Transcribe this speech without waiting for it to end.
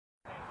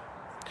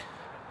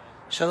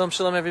Shalom,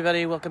 shalom,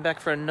 everybody. Welcome back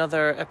for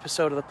another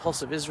episode of the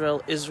Pulse of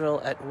Israel,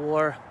 Israel at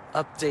War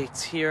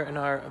updates here in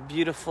our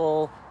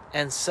beautiful,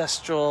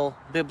 ancestral,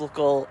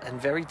 biblical, and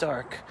very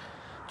dark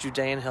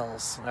Judean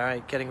hills. All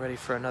right, getting ready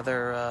for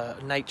another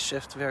night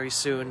shift very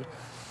soon.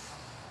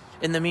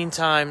 In the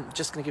meantime,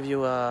 just going to give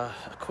you a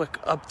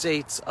quick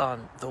update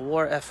on the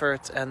war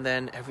effort and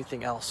then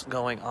everything else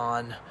going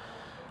on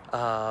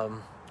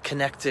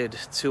connected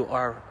to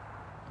our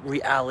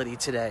reality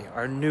today,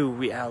 our new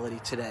reality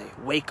today.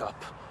 Wake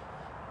up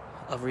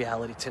of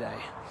reality today.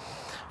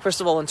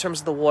 First of all, in terms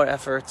of the war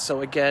effort,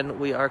 so again,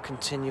 we are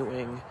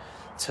continuing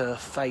to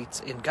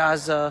fight in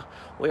Gaza.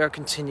 We are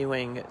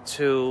continuing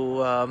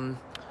to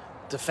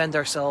defend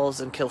ourselves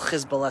and kill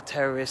Hezbollah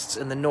terrorists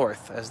in the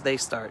north as they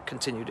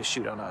continue to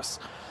shoot on us.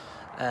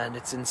 And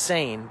it's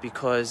insane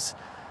because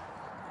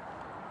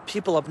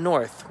people up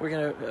north,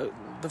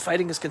 the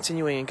fighting is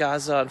continuing in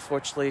Gaza.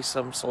 Unfortunately,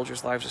 some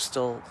soldiers' lives are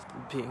still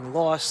being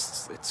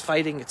lost. It's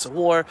fighting, it's a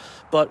war,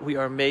 but we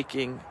are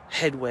making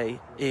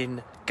headway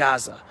in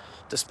Gaza.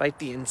 Despite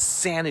the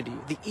insanity,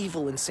 the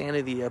evil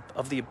insanity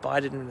of the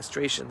Biden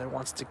administration that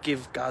wants to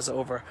give Gaza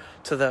over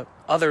to the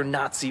other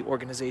Nazi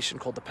organization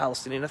called the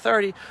Palestinian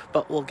Authority,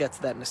 but we'll get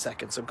to that in a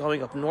second. So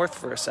going up north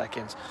for a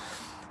second,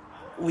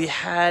 we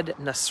had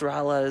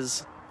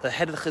Nasrallah's, the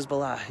head of the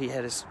Hezbollah, he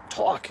had his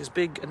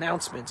big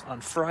announcement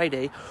on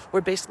Friday,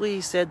 where basically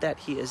he said that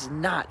he is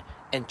not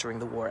entering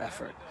the war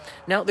effort.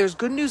 Now, there's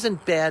good news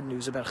and bad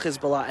news about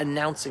Hezbollah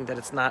announcing that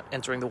it's not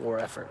entering the war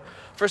effort.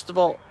 First of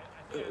all,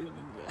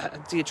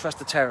 do you trust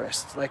the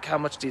terrorists? Like, how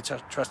much do you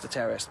trust the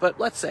terrorists? But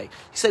let's say,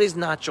 he said he's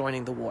not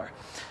joining the war.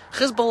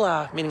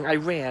 Hezbollah, meaning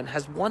Iran,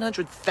 has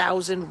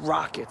 100,000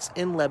 rockets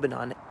in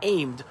Lebanon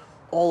aimed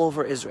all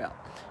over Israel.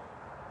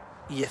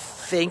 You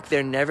think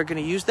they're never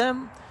going to use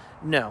them?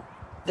 No.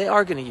 They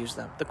are going to use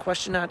them. The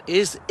question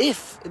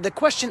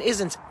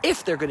isn't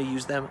if they're going to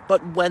use them,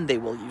 but when they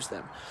will use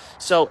them.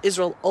 So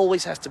Israel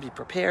always has to be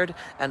prepared,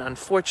 and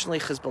unfortunately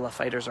Hezbollah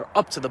fighters are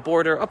up to the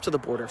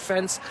border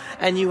fence,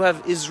 and you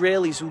have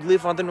Israelis who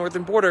live on the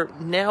northern border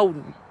now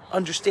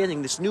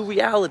understanding this new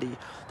reality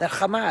that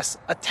Hamas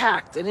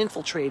attacked and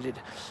infiltrated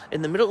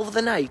in the middle of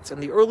the night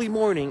and the early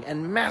morning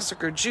and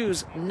massacred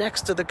Jews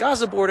next to the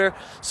Gaza border.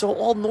 So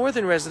all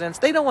northern residents,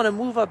 they don't want to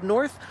move up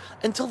north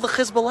until the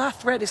Hezbollah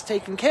threat is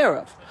taken care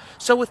of.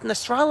 So with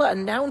Nasrallah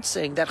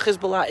announcing that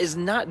Hezbollah is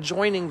not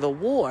joining the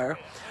war,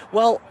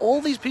 well,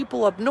 all these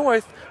people up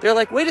north, they're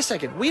like, wait a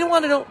second, we don't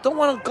want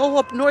to go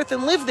up north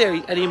and live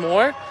there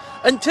anymore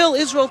until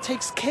Israel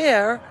takes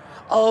care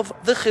of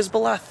the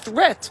Hezbollah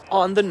threat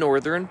on the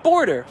northern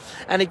border.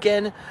 And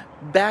again,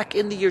 back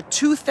in the year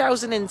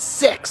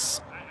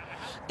 2006,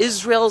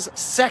 Israel's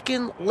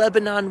second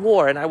Lebanon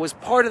war, and I was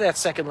part of that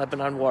second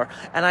Lebanon war,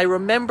 and I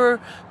remember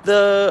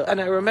the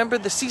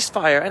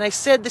ceasefire, and I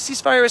said the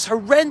ceasefire is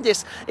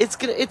horrendous. It's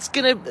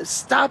gonna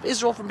stop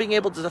Israel from being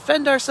able to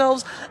defend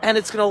ourselves, and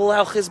it's gonna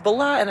allow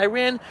Hezbollah and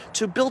Iran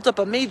to build up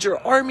a major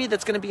army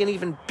that's gonna be an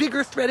even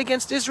bigger threat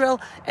against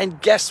Israel.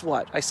 And guess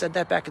what? I said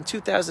that back in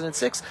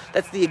 2006.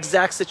 That's the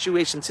exact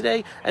situation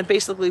today, and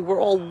basically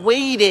we're all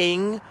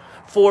waiting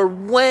for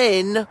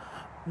when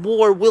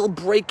war will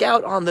break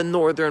out on the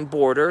northern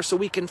border so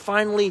we can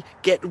finally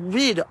get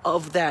rid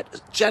of that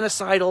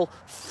genocidal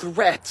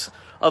threat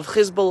of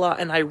Hezbollah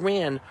and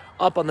Iran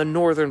up on the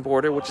northern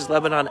border, which is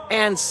Lebanon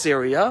and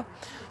Syria,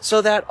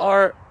 so that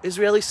our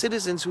Israeli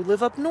citizens who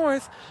live up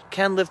north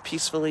can live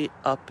peacefully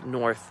up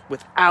north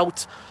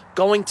without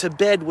going to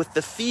bed with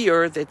the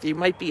fear that they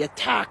might be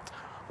attacked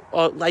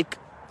like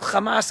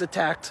Hamas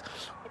attacked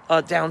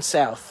down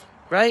south,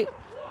 right?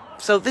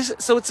 So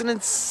it's an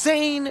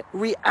insane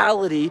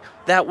reality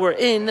that we're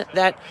in,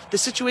 that the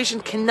situation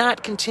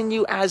cannot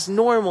continue as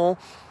normal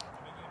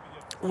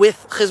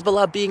with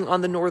Hezbollah being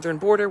on the northern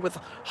border with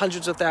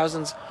hundreds of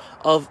thousands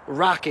of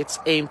rockets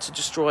aimed to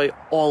destroy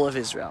all of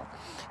Israel.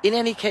 In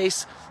any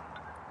case,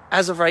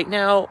 as of right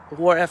now,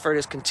 war effort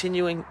is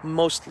continuing,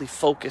 mostly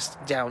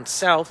focused down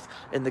south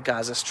in the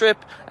Gaza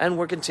Strip, and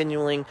we're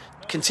continuing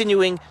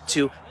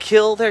to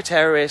kill their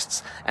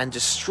terrorists and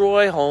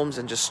destroy homes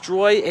and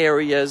destroy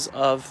areas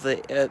of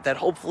that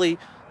hopefully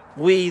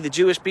we, the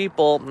Jewish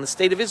people in the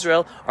state of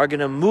Israel, are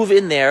going to move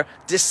in there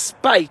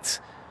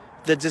despite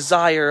the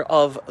desire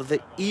of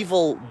the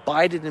evil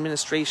Biden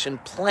administration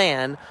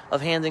plan of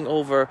handing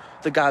over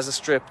the Gaza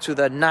Strip to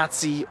the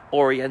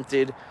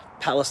Nazi-oriented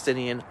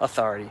Palestinian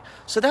Authority.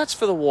 So that's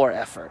for the war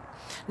effort.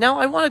 Now,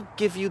 I want to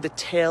give you the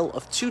tale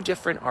of two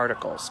different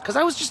articles, because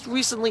I was just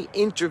recently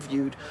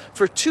interviewed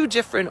for two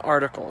different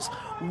articles.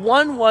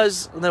 One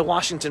was the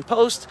Washington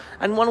Post,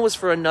 and one was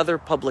for another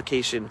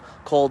publication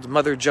called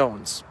Mother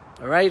Jones.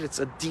 All right? It's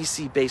a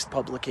DC-based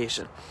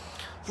publication.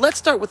 Let's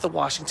start with the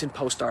Washington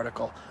Post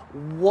article.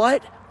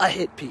 What a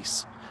hit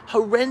piece.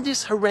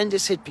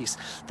 Horrendous hit piece.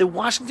 The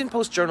Washington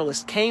Post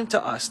journalist came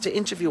to us to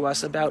interview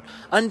us about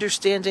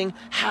understanding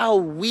how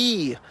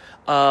we,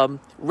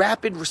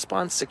 rapid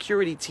response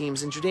security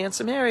teams in Judea and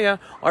Samaria,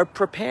 are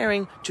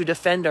preparing to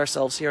defend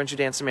ourselves here in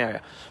Judea and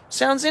Samaria.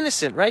 Sounds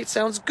innocent, right?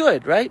 Sounds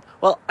good, right?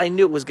 Well, I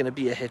knew it was going to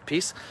be a hit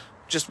piece.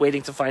 just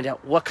waiting to find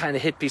out what kind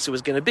of hit piece it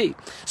was going to be.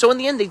 So in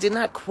the end, they did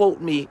not quote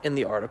me in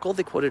the article.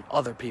 They quoted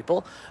other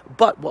people.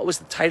 But what was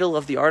the title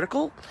of the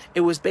article?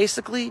 It was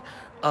basically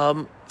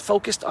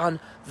focused on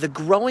the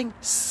growing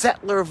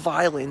settler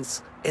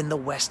violence in the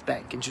West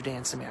Bank, in Judea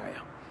and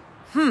Samaria.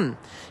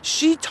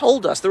 She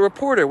told us, the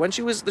reporter,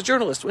 the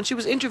journalist, when she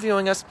was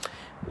interviewing us,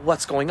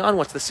 what's going on,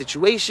 what's the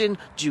situation,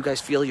 do you guys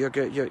feel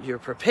you're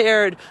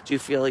prepared, do you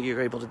feel like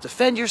you're able to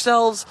defend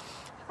yourselves,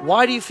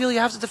 why do you feel you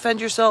have to defend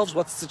yourselves,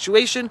 what's the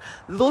situation?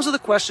 Those are the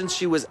questions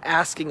she was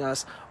asking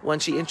us when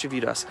she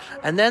interviewed us.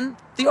 And then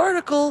the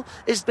article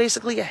is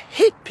basically a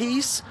hit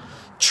piece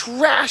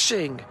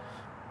trashing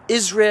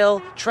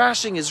Israel,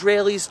 trashing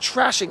Israelis,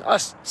 trashing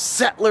us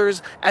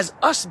settlers as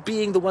us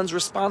being the ones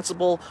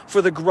responsible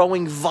for the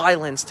growing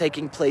violence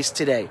taking place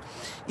today.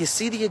 You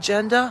see the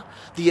agenda?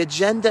 The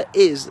agenda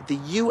is the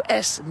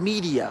U.S.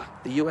 media,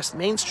 the U.S.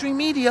 mainstream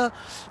media,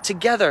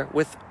 together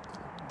with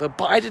the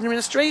Biden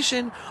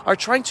administration, are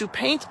trying to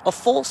paint a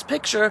false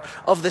picture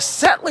of the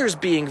settlers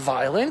being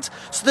violent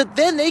so that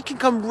then they can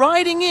come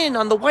riding in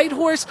on the white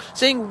horse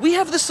saying, we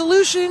have the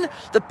solution.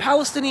 The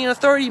Palestinian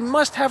Authority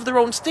must have their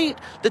own state.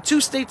 The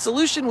two-state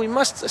solution, we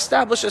must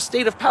establish a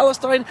state of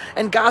Palestine,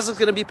 and Gaza is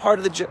going to be part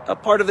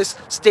of this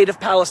state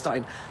of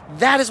Palestine.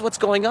 That is what's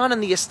going on,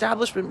 and the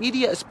establishment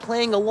media is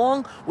playing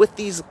along with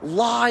these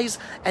lies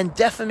and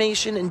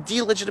defamation and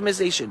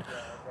delegitimization.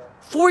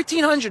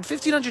 1,400,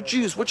 1,500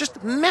 Jews were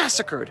just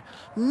massacred,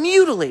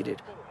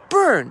 mutilated,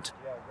 burned,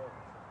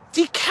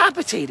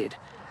 decapitated.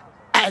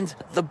 And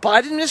the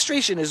Biden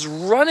administration is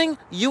running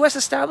U.S.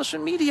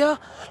 establishment media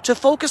to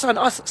focus on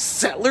us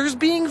settlers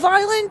being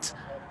violent.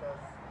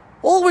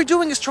 All we're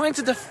doing is trying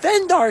to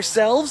defend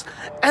ourselves,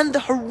 and the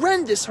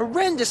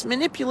horrendous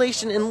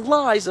manipulation and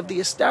lies of the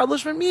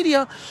establishment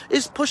media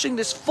is pushing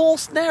this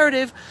false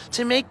narrative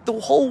to make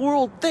the whole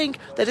world think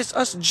that it's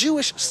us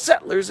Jewish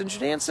settlers in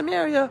Judea and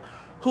Samaria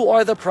who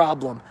are the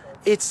problem.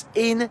 It's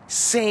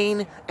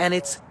insane and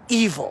it's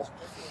evil.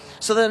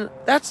 So then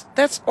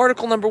that's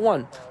article number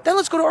 1. Then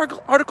let's go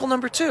to article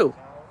number 2.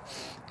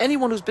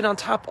 Anyone who's been on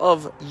top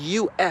of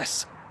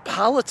U.S.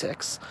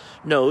 politics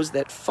knows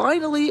that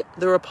finally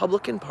the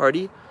Republican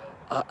Party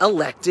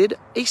elected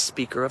a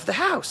Speaker of the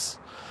House,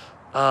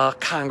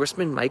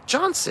 Congressman Mike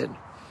Johnson.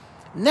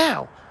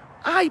 Now,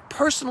 I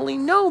personally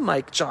know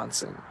Mike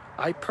Johnson.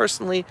 I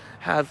personally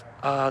have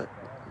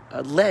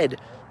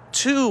led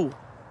 2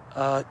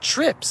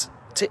 trips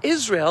to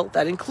Israel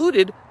that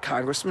included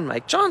Congressman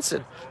Mike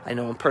Johnson. I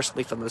know him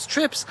personally from those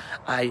trips.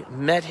 I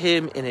met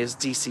him in his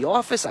D.C.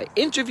 office. I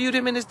interviewed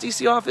him in his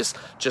D.C. office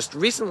just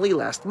recently,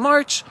 last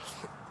March.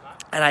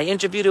 And I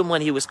interviewed him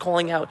when he was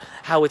calling out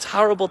how it's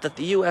horrible that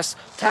the U.S.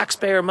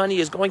 taxpayer money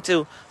is going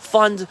to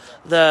fund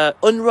the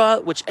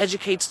UNRWA, which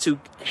educates to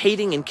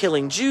hating and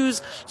killing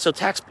Jews. So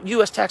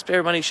U.S.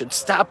 taxpayer money should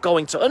stop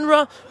going to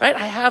UNRWA, right?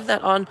 I have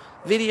that on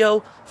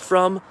video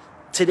from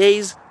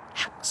today's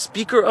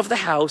Speaker of the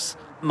House,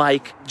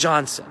 Mike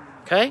Johnson.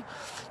 Okay,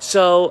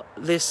 so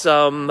this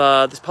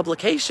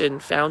publication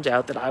found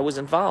out that I was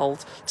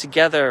involved,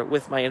 together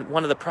with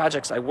one of the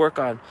projects I work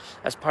on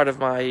as part of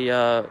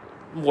my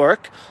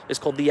work is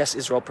called the Yes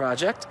Israel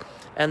Project,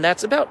 and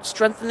that's about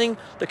strengthening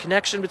the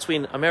connection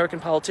between American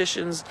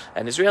politicians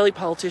and Israeli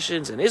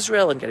politicians and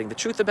Israel, and getting the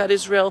truth about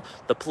Israel,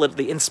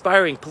 the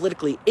inspiring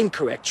politically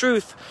incorrect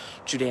truth,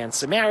 Judea and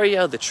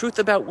Samaria, the truth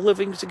about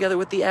living together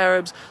with the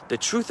Arabs, the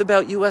truth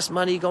about U.S.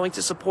 money going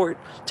to support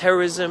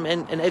terrorism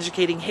and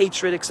educating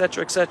hatred,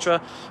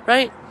 etc.,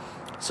 right?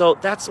 So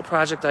that's a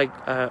project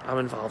I'm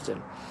involved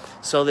in.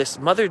 So this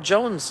Mother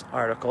Jones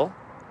article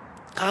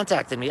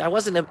contacted me. I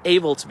wasn't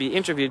able to be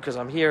interviewed because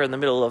I'm here in the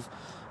middle of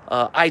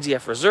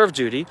IDF reserve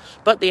duty,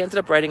 but they ended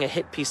up writing a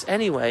hit piece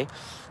anyway,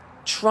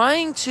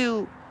 trying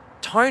to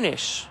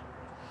tarnish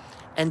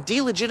and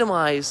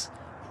delegitimize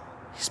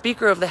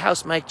Speaker of the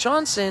House Mike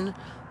Johnson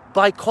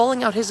by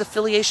calling out his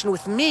affiliation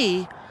with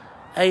me,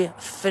 a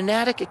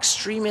fanatic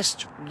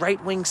extremist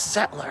right-wing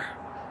settler.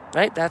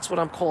 Right? That's what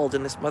I'm called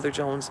in this Mother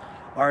Jones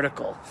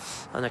article.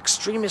 An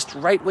extremist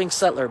right-wing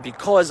settler,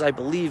 because I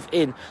believe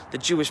in the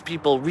Jewish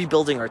people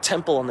rebuilding our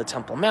temple on the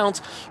Temple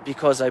Mount,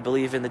 because I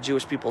believe in the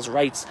Jewish people's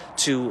rights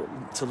to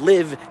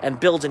live and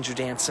build in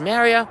Judea and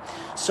Samaria.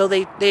 So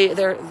the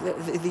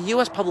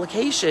U.S.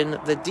 publication,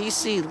 the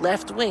D.C.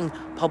 left-wing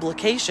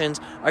publications,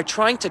 are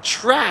trying to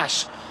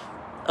trash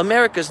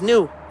America's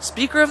new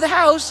Speaker of the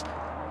House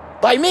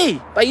by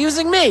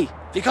using me.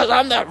 Because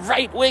I'm the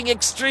right-wing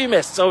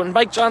extremist. So, and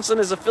Mike Johnson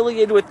is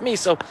affiliated with me,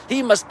 so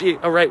he must be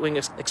a right-wing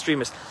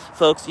extremist.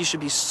 Folks, you should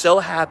be so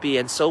happy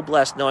and so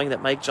blessed knowing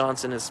that Mike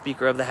Johnson is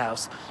Speaker of the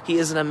House. He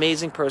is an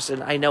amazing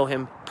person. I know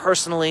him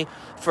personally.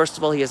 First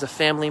of all, he is a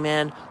family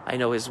man. I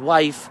know his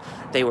wife.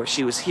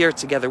 She was here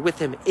together with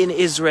him in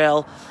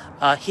Israel.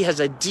 He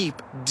has a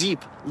deep,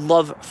 deep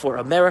love for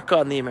America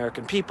and the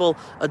American people,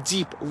 a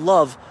deep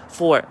love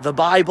for the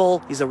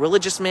Bible. He's a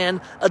religious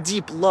man, a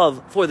deep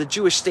love for the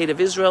Jewish state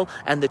of Israel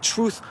and the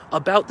truth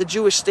about the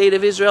Jewish state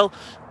of Israel.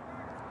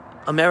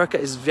 America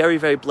is very,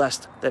 very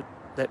blessed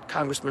that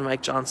Congressman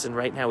Mike Johnson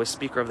right now is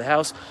Speaker of the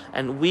House,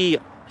 and we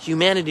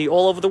humanity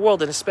all over the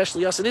world, and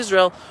especially us in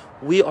Israel,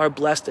 we are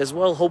blessed as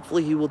well.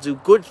 Hopefully he will do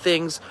good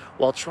things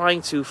while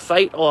trying to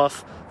fight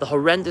off the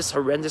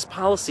horrendous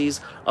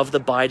policies of the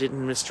Biden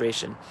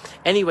administration.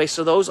 Anyway,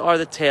 so those are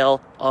the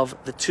tale of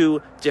the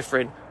two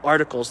different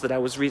articles that I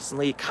was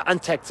recently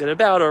contacted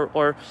about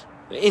or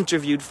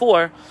interviewed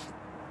for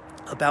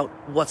about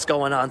what's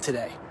going on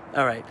today.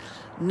 All right.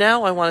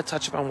 Now I want to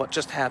touch upon what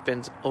just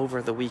happened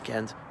over the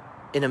weekend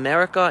in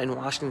America, in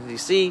Washington,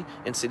 D.C.,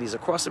 in cities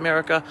across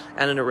America,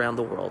 and in around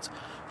the world.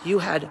 You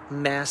had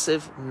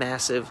massive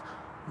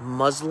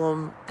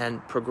Muslim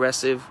and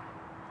progressive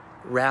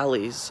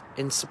rallies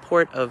in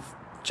support of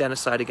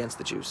genocide against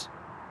the Jews.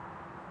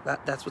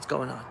 That's what's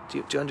going on.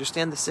 Do you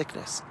understand the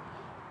sickness?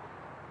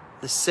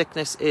 The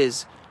sickness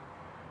is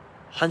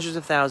hundreds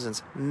of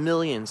thousands,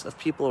 millions of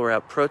people were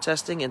out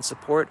protesting in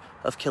support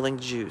of killing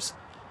Jews,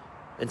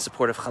 in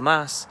support of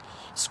Hamas,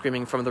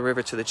 screaming from the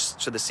river to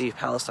the sea,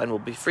 Palestine will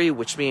be free,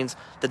 which means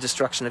the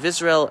destruction of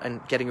Israel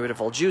and getting rid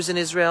of all Jews in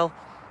Israel.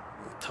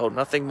 Told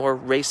nothing more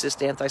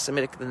racist,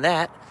 anti-Semitic than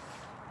that.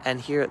 And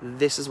here,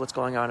 this is what's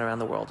going on around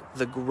the world.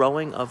 The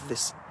growing of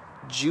this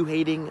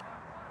Jew-hating,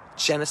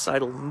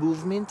 genocidal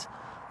movement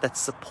that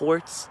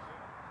supports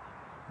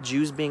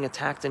Jews being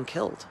attacked and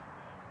killed.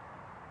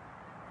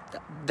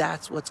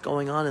 That's what's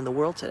going on in the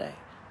world today.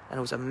 And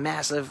it was a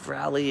massive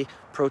rally,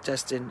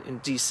 protest in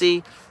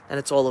D.C., and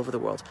it's all over the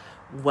world.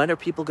 When are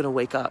people going to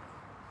wake up?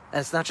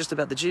 And it's not just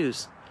about the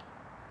Jews,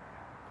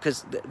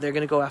 because they're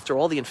going to go after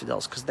all the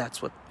infidels, because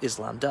that's what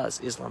Islam does.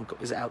 Islam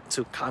is out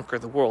to conquer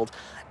the world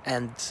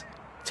and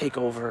take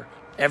over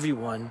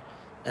everyone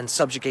and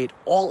subjugate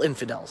all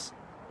infidels.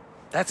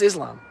 That's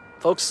Islam.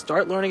 Folks,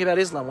 start learning about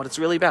Islam, what it's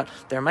really about.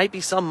 There might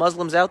be some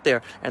Muslims out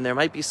there, and there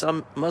might be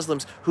some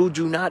Muslims who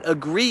do not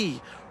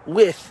agree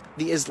with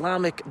the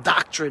Islamic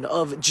doctrine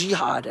of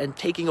jihad and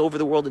taking over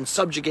the world and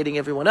subjugating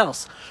everyone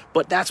else.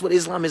 But that's what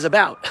Islam is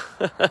about.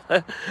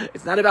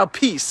 It's not about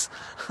peace.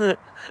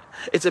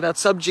 It's about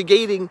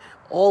subjugating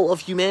all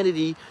of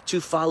humanity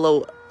to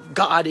follow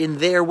God in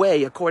their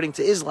way, according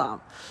to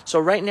Islam. So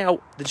right now,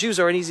 the Jews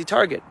are an easy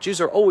target.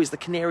 Jews are always the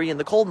canary in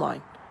the coal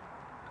mine.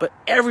 But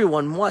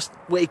everyone must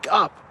wake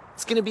up.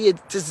 It's going to be a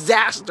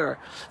disaster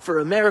for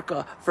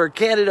America, for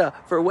Canada,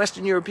 for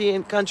Western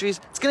European countries.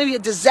 It's going to be a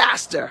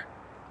disaster.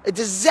 A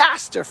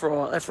disaster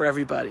for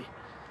everybody.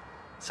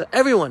 So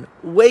everyone,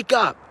 wake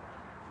up.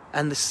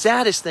 And the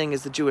saddest thing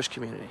is the Jewish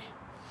community.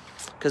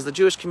 Because the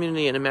Jewish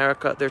community in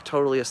America, they're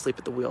totally asleep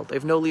at the wheel. They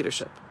have no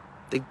leadership.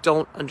 They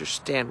don't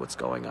understand what's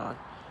going on.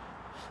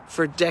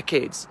 For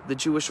decades, the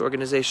Jewish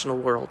organizational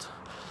world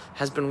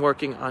has been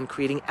working on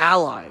creating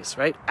allies,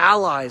 right?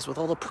 Allies with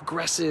all the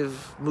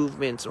progressive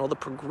movements and all the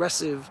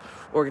progressive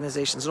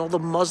organizations and all the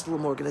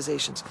Muslim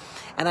organizations.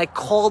 And I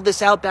called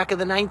this out back in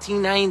the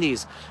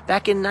 1990s.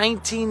 Back in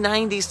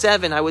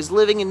 1997, I was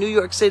living in New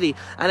York City,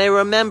 and I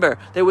remember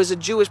there was a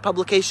Jewish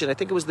publication, I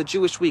think it was the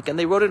Jewish Week, and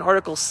they wrote an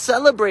article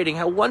celebrating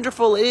how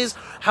wonderful it is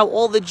how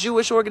all the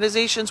Jewish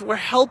organizations were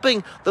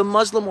helping the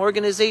Muslim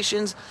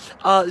organizations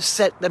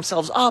set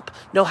themselves up,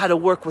 know how to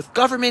work with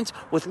government,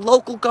 with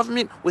local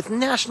government, with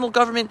national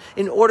government,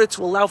 in order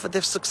to allow for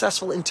the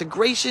successful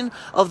integration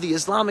of the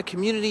Islamic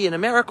community in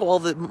America, all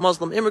the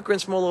Muslim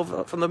immigrants from all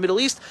over, from the Middle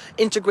East,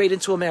 integrate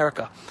into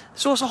America.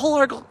 So it's a whole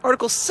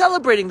article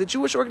celebrating the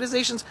Jewish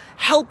organizations,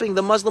 helping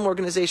the Muslim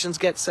organizations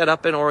get set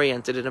up and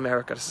oriented in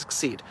America to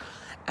succeed.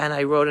 And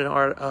I wrote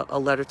a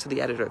letter to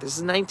the editor. This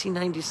is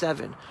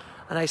 1997.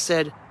 And I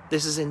said,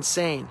 this is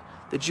insane.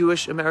 The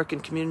Jewish American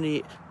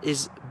community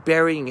is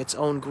burying its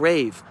own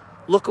grave.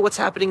 Look at what's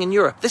happening in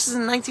Europe. This is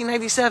in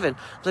 1997.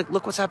 I was like,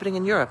 look what's happening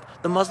in Europe.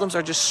 The Muslims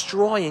are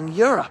destroying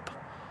Europe.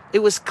 It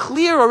was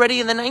clear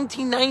already in the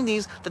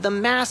 1990s that the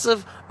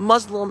massive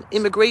Muslim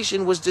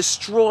immigration was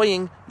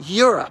destroying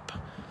Europe.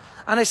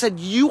 And I said,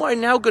 you are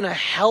now going to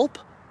help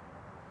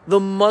the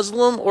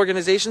Muslim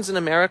organizations in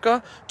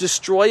America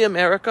destroy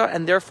America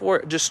and therefore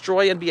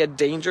destroy and be a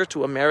danger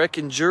to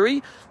American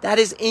Jewry? That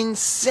is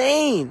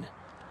insane.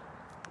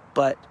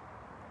 But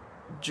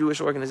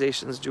Jewish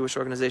organizations, Jewish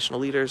organizational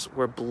leaders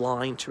were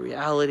blind to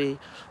reality,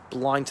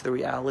 blind to the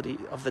reality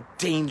of the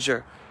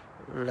danger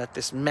that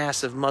this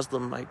massive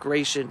Muslim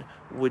migration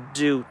would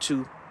do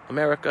to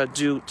America,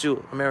 do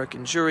to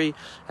American Jewry,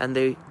 and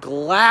they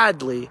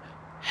gladly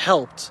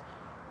helped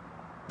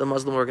the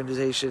Muslim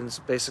organizations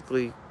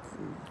basically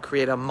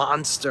create a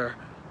monster,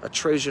 a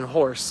Trojan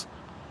horse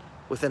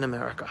within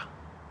America.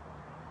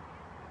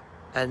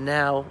 And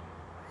now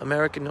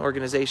American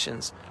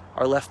organizations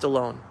are left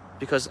alone.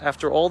 Because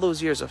after all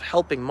those years of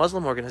helping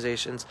Muslim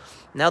organizations,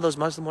 now those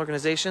Muslim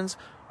organizations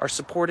are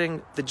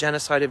supporting the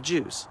genocide of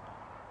Jews,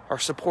 are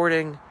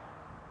supporting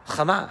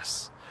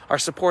Hamas, are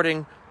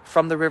supporting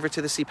from the river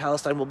to the sea,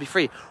 Palestine will be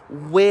free.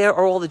 Where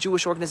are all the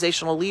Jewish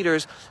organizational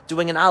leaders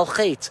doing an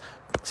al-Khait,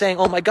 saying,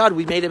 oh my God,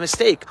 we made a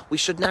mistake. We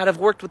should not have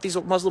worked with these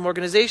Muslim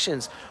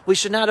organizations. We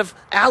should not have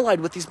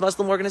allied with these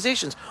Muslim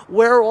organizations.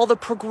 Where are all the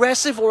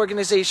progressive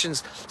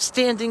organizations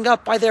standing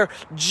up by their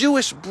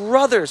Jewish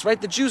brothers,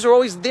 right? The Jews are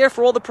always there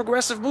for all the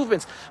progressive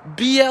movements.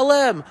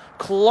 BLM,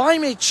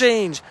 climate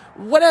change,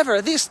 whatever,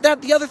 this,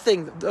 that, the other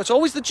thing. It's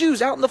always the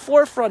Jews out in the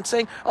forefront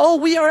saying, oh,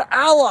 we are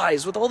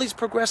allies with all these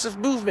progressive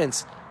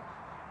movements.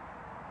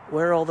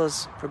 Where are all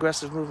those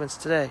progressive movements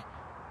today?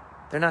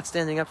 They're not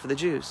standing up for the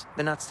Jews.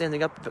 They're not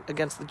standing up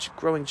against the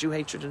growing Jew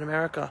hatred in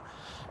America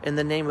in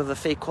the name of a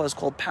fake cause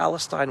called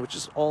Palestine, which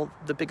is all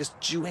the biggest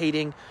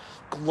Jew-hating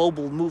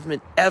global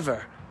movement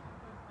ever.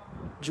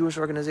 Jewish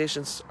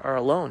organizations are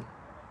alone.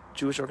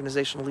 Jewish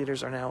organizational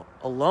leaders are now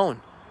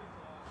alone.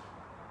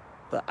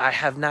 But I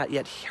have not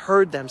yet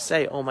heard them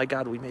say, oh my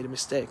God, we made a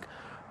mistake.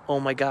 Oh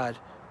my God,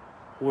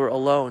 we're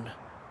alone.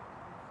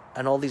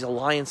 And all these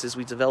alliances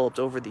we developed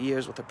over the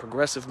years with the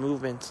progressive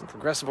movements and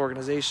progressive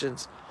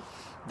organizations,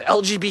 the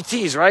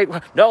LGBTs, right?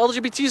 No,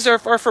 LGBTs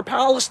are for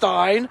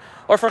Palestine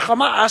or for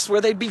Hamas,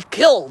 where they'd be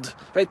killed,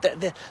 right?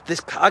 This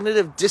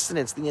cognitive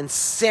dissonance, the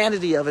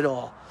insanity of it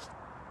all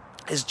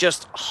is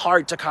just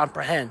hard to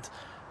comprehend.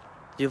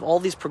 You have all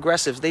these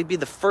progressives, they'd be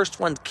the first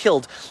ones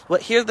killed.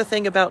 But here's the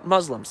thing about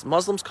Muslims.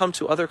 Muslims come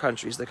to other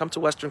countries, they come to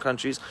Western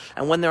countries,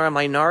 and when they're a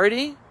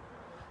minority,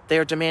 they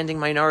are demanding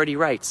minority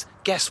rights.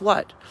 Guess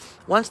what?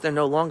 Once they're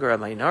no longer a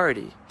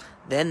minority,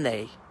 then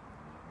they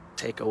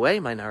take away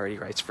minority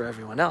rights for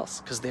everyone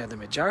else because they're the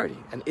majority.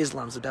 And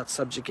Islam's about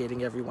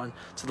subjugating everyone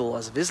to the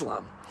laws of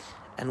Islam.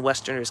 And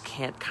Westerners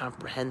can't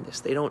comprehend this.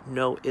 They don't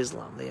know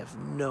Islam. They have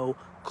no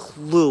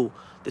clue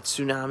the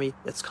tsunami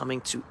that's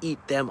coming to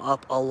eat them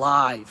up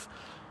alive.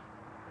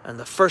 And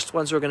the first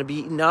ones who are going to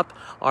be eaten up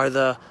are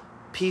the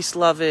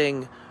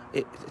peace-loving,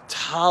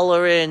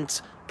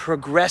 tolerant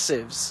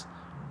progressives.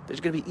 They're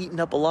going to be eaten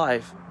up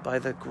alive by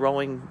the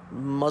growing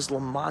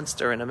Muslim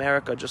monster in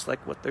America, just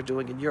like what they're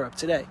doing in Europe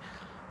today.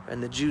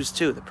 And the Jews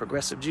too, the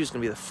progressive Jews, are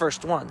going to be the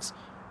first ones.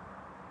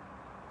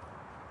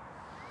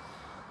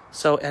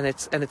 So, and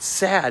it's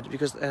sad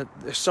because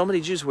there's so many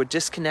Jews who are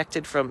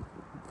disconnected from.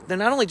 They're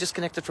not only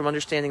disconnected from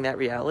understanding that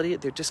reality,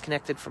 they're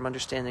disconnected from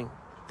understanding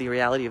the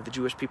reality of the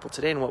Jewish people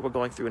today and what we're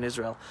going through in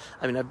Israel.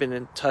 I mean, I've been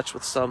in touch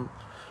with some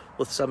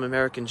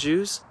American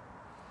Jews,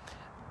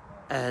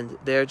 and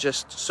they're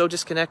just so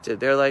disconnected.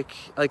 They're like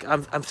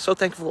I'm so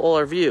thankful to all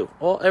of you,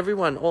 all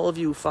of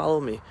you who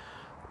follow me,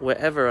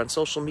 wherever on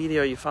social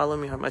media, you follow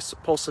me on my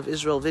Pulse of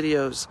Israel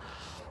videos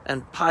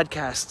and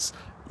podcasts.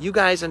 You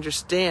guys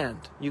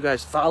understand. You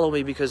guys follow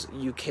me because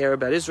you care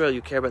about Israel.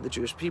 You care about the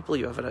Jewish people.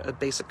 You have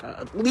at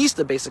least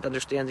a basic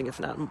understanding, if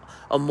not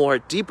a more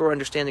deeper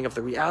understanding of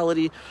the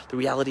reality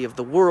of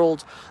the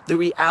world, the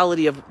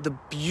reality of the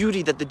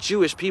beauty that the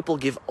Jewish people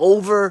give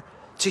over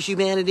to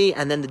humanity,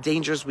 and then the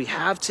dangers we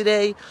have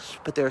today.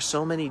 But there are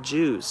so many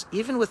Jews,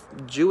 even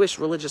with Jewish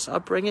religious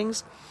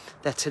upbringings,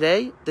 that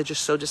today they're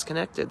just so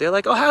disconnected. They're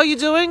like, oh, how are you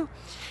doing?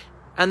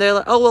 And they're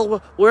like, oh,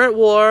 well, we're at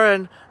war,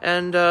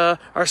 and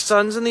our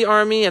son's in the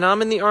army, and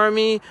I'm in the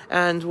army,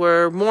 and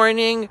we're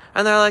mourning.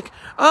 And they're like,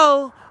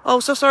 oh,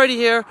 so sorry to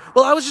hear.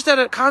 Well, I was just at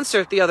a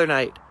concert the other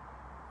night.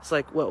 It's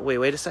like,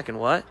 wait a second,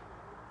 what?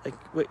 Like,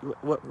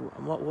 what,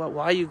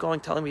 why are you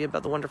telling me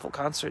about the wonderful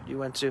concert you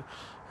went to,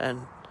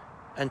 and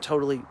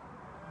totally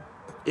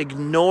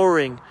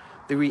ignoring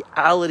the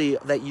reality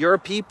that your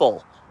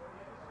people,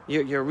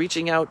 you're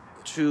reaching out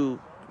to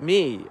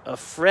me, a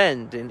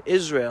friend in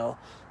Israel,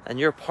 and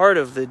you're part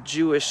of the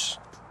Jewish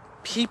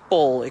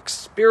people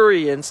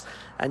experience,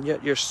 and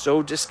yet you're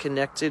so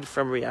disconnected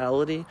from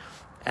reality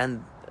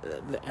and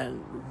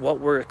what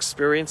we're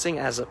experiencing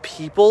as a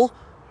people,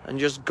 and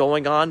just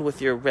going on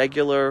with your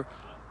regular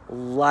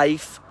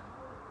life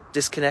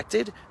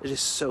disconnected. It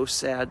is so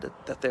sad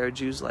that there are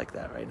Jews like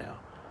that right now.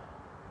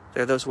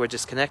 There are those who are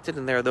disconnected,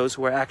 and there are those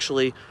who are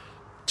actually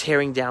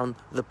tearing down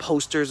the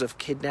posters of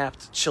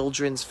kidnapped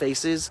children's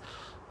faces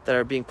that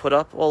are being put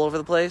up all over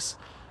the place.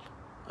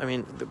 I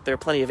mean, there are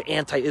plenty of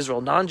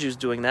anti-Israel non-Jews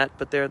doing that,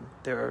 but there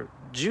are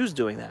Jews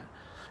doing that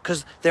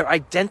because their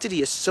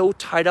identity is so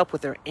tied up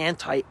with their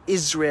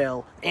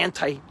anti-Israel,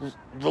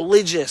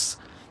 anti-religious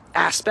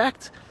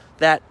aspect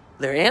that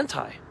they're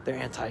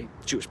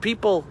anti-Jewish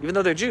people, even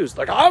though they're Jews.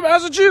 Like,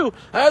 as a Jew,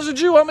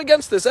 I'm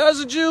against this.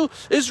 As a Jew,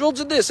 Israel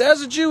did this.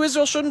 As a Jew,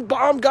 Israel shouldn't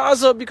bomb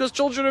Gaza because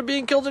children are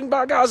being killed in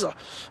Gaza.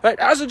 Right?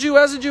 As a Jew.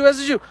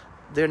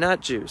 They're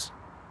not Jews.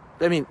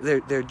 I mean,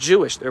 they're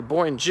Jewish. They're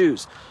born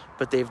Jews.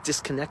 But they've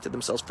disconnected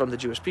themselves from the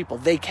Jewish people.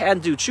 They can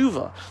do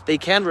tshuva. They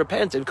can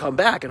repent and come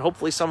back, and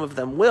hopefully some of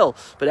them will.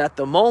 But at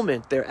the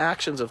moment, their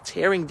actions of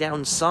tearing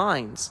down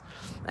signs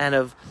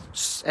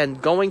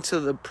and going to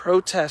the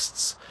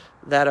protests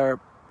that are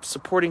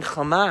supporting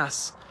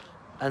Hamas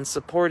and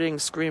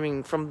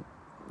screaming from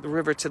the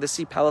river to the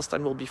sea,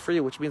 Palestine will be free,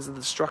 which means the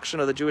destruction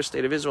of the Jewish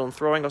state of Israel and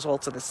throwing us all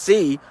to the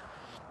sea.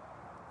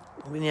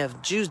 When you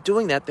have Jews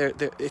doing that,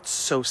 it's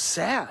so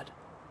sad.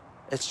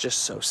 It's just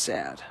so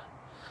sad.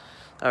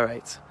 All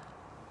right.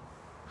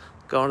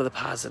 Going to the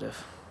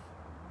positive.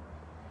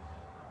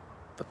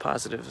 The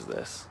positive is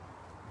this.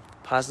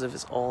 Positive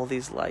is all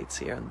these lights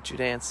here in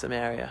Judea and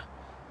Samaria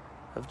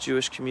of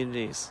Jewish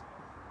communities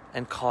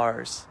and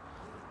cars,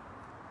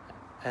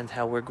 and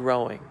how we're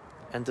growing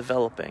and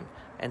developing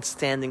and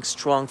standing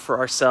strong for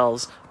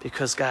ourselves,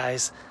 because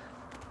guys,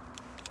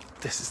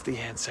 this is the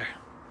answer.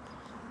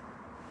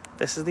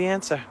 This is the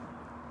answer.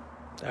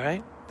 All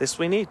right? This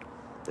we need.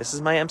 This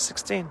is my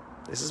M16.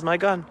 This is my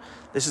gun.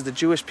 This is the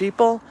Jewish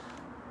people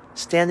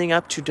standing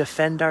up to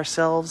defend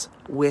ourselves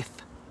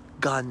with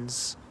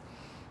guns.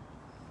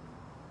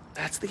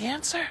 That's the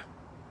answer.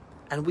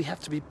 And we have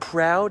to be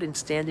proud in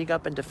standing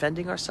up and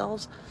defending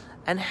ourselves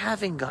and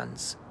having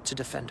guns to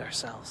defend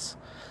ourselves.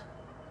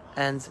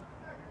 And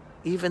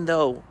even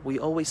though we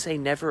always say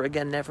never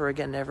again, never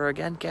again, never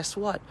again, guess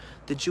what?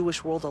 The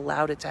Jewish world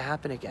allowed it to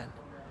happen again.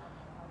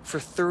 For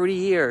 30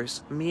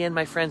 years, me and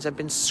my friends have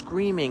been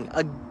screaming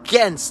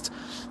against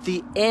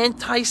the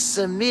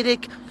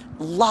anti-Semitic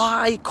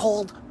lie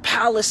called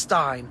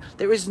Palestine.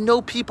 There is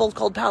no people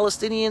called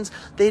Palestinians.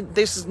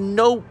 There's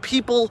no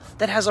people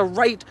that has a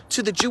right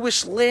to the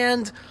Jewish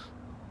land.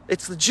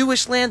 It's the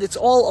Jewish land. It's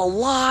all a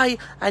lie.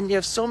 And you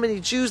have so many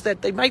Jews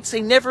that they might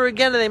say never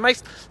again, and they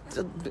might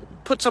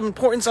put some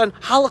importance on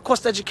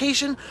Holocaust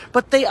education,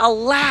 but they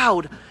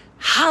allowed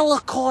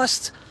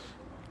Holocaust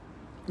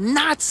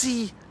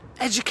Nazi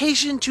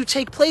education to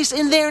take place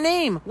in their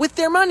name, with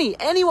their money.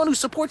 Anyone who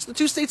supports the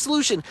two-state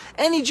solution,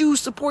 any Jew who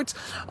supports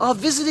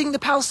visiting the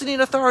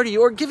Palestinian Authority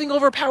or giving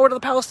over power to the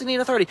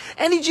Palestinian Authority,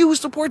 any Jew who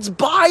supports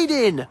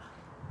Biden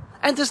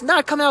and does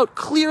not come out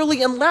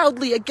clearly and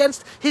loudly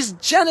against his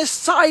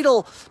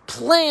genocidal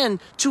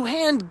plan to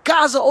hand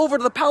Gaza over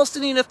to the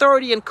Palestinian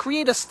Authority and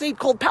create a state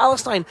called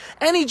Palestine,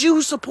 any Jew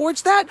who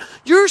supports that,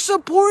 you're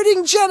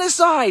supporting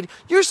genocide.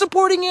 You're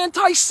supporting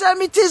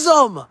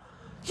anti-Semitism.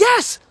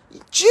 Yes,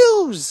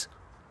 Jews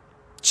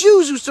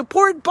who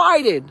support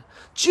Biden,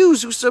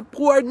 Jews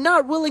who are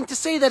not willing to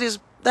say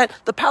that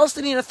the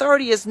Palestinian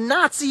Authority is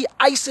Nazi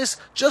ISIS,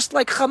 just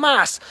like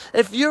Hamas.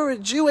 If you're a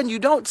Jew and you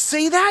don't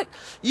say that,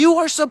 you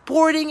are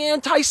supporting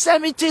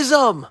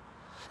anti-Semitism.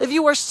 If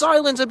you are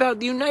silent about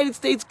the United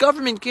States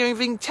government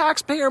giving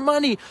taxpayer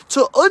money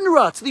to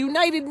UNRWA, to the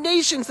United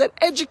Nations that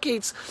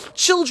educates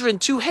children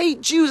to hate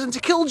Jews and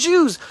to kill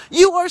Jews,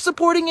 you are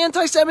supporting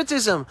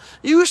anti-Semitism.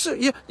 You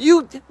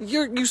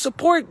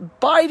support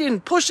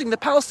Biden pushing the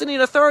Palestinian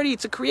Authority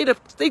to create a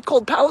state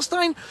called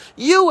Palestine.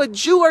 You, a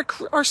Jew,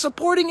 are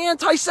supporting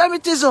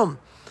anti-Semitism.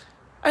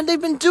 And they've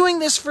been doing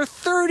this for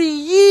 30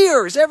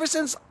 years, ever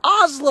since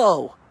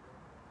Oslo.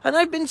 And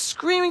I've been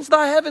screaming to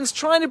the heavens,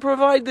 trying to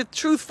provide the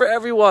truth for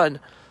everyone.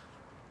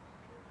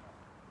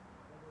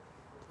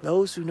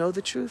 Those who know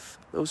the truth,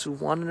 those who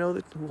want to know,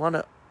 who want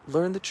to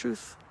learn the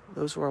truth,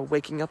 those who are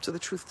waking up to the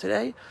truth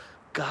today,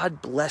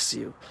 God bless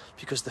you,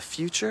 because the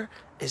future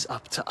is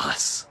up to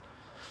us.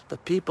 The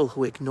people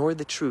who ignore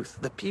the truth,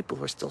 the people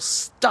who are still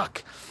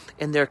stuck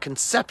in their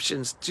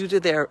conceptions due to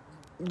their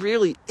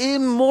really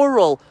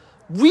immoral,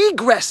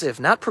 regressive,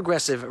 not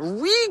progressive,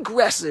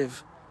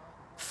 regressive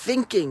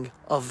thinking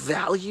of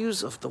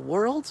values of the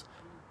world,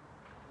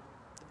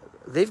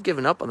 they've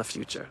given up on the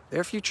future.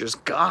 Their future is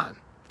gone.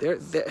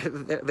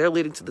 They're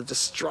leading to the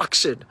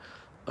destruction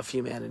of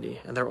humanity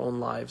and their own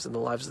lives and the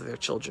lives of their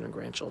children and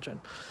grandchildren.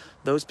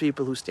 Those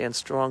people who stand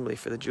strongly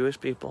for the Jewish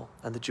people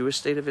and the Jewish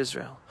state of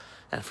Israel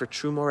and for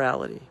true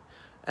morality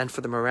and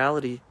for the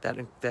morality that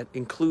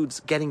includes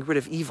getting rid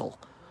of evil,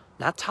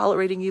 not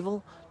tolerating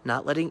evil,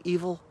 not letting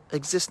evil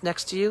exist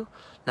next to you,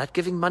 not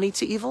giving money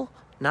to evil,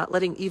 not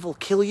letting evil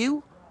kill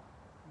you,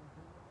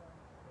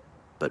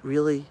 but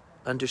really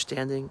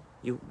understanding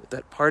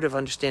that part of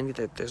understanding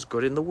that there's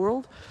good in the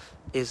world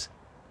is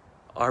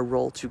our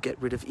role to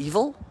get rid of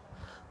evil.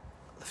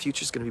 The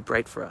future is going to be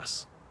bright for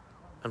us.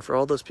 And for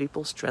all those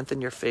people,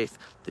 strengthen your faith.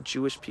 The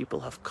Jewish people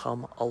have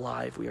come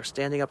alive. We are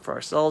standing up for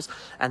ourselves,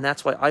 and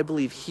that's why I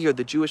believe here,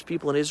 the Jewish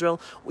people in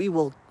Israel, we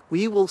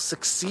will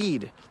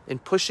succeed in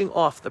pushing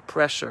off the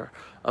pressure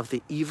of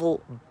the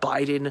evil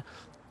Biden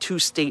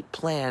two-state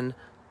plan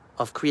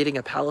of creating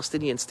a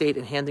Palestinian state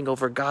and handing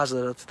over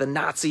Gaza to the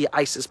Nazi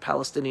ISIS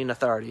Palestinian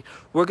Authority.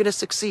 We're going to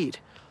succeed.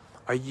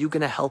 Are you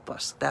going to help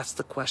us? That's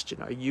the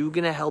question. Are you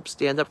going to help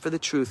stand up for the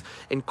truth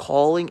in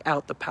calling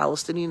out the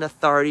Palestinian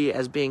Authority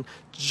as being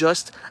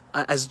just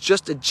a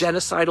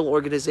genocidal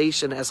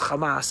organization as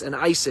Hamas and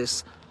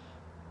ISIS,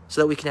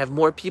 so that we can have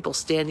more people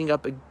standing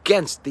up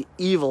against the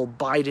evil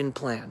Biden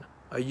plan?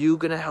 Are you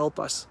going to help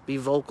us be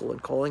vocal in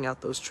calling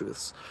out those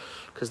truths?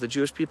 Because the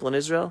Jewish people in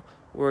Israel,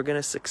 we're going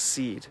to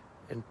succeed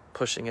in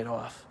pushing it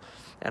off.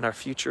 And our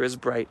future is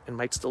bright. It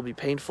might still be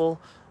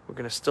painful. We're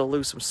going to still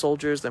lose some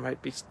soldiers. There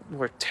might be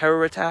more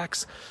terror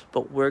attacks,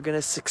 but we're going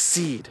to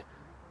succeed.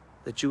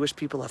 The Jewish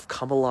people have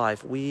come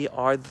alive. We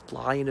are the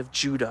Lion of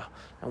Judah,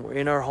 and we're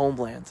in our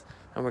homeland.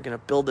 And we're going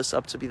to build this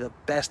up to be the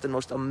best and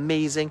most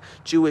amazing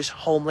Jewish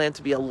homeland,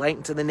 to be a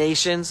light to the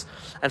nations,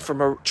 and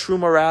for true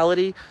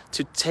morality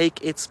to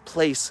take its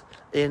place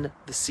in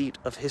the seat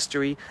of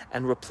history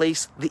and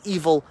replace the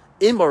evil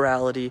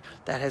immorality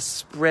that has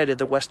spread in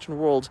the Western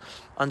world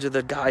under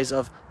the guise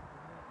of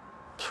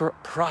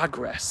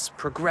progress,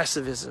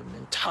 progressivism,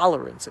 and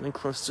tolerance, and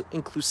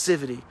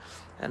inclusivity,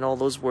 and all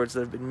those words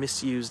that have been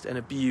misused and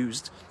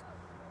abused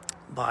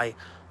by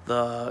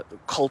the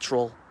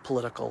cultural,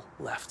 political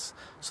lefts.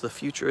 So the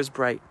future is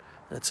bright,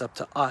 and it's up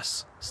to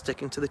us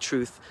sticking to the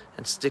truth,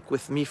 and stick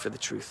with me for the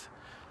truth,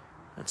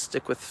 and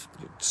stick with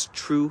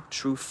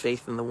true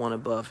faith in the one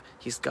above.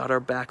 He's got our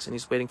backs, and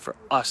he's waiting for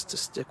us to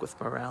stick with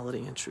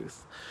morality and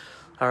truth.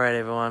 All right,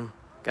 everyone.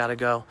 Gotta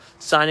go.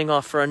 Signing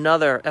off for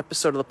another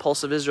episode of the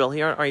Pulse of Israel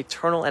here on our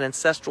eternal and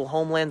ancestral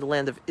homeland, the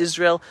land of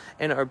Israel,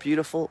 and our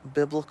beautiful,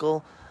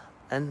 biblical,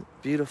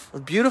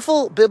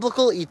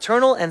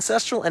 eternal,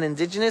 ancestral, and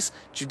indigenous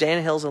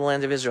Judean hills of the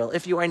land of Israel.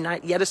 If you are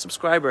not yet a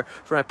subscriber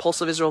for my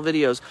Pulse of Israel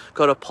videos,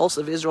 go to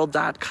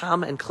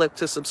pulseofisrael.com and click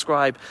to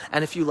subscribe.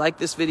 And if you like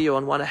this video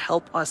and want to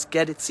help us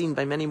get it seen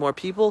by many more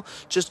people,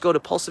 just go to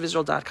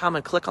pulseofisrael.com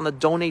and click on the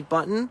donate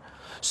button,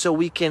 so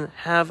we can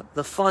have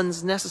the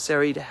funds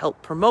necessary to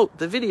help promote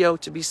the video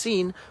to be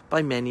seen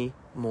by many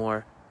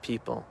more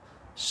people.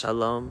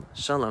 Shalom,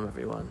 shalom,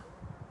 everyone.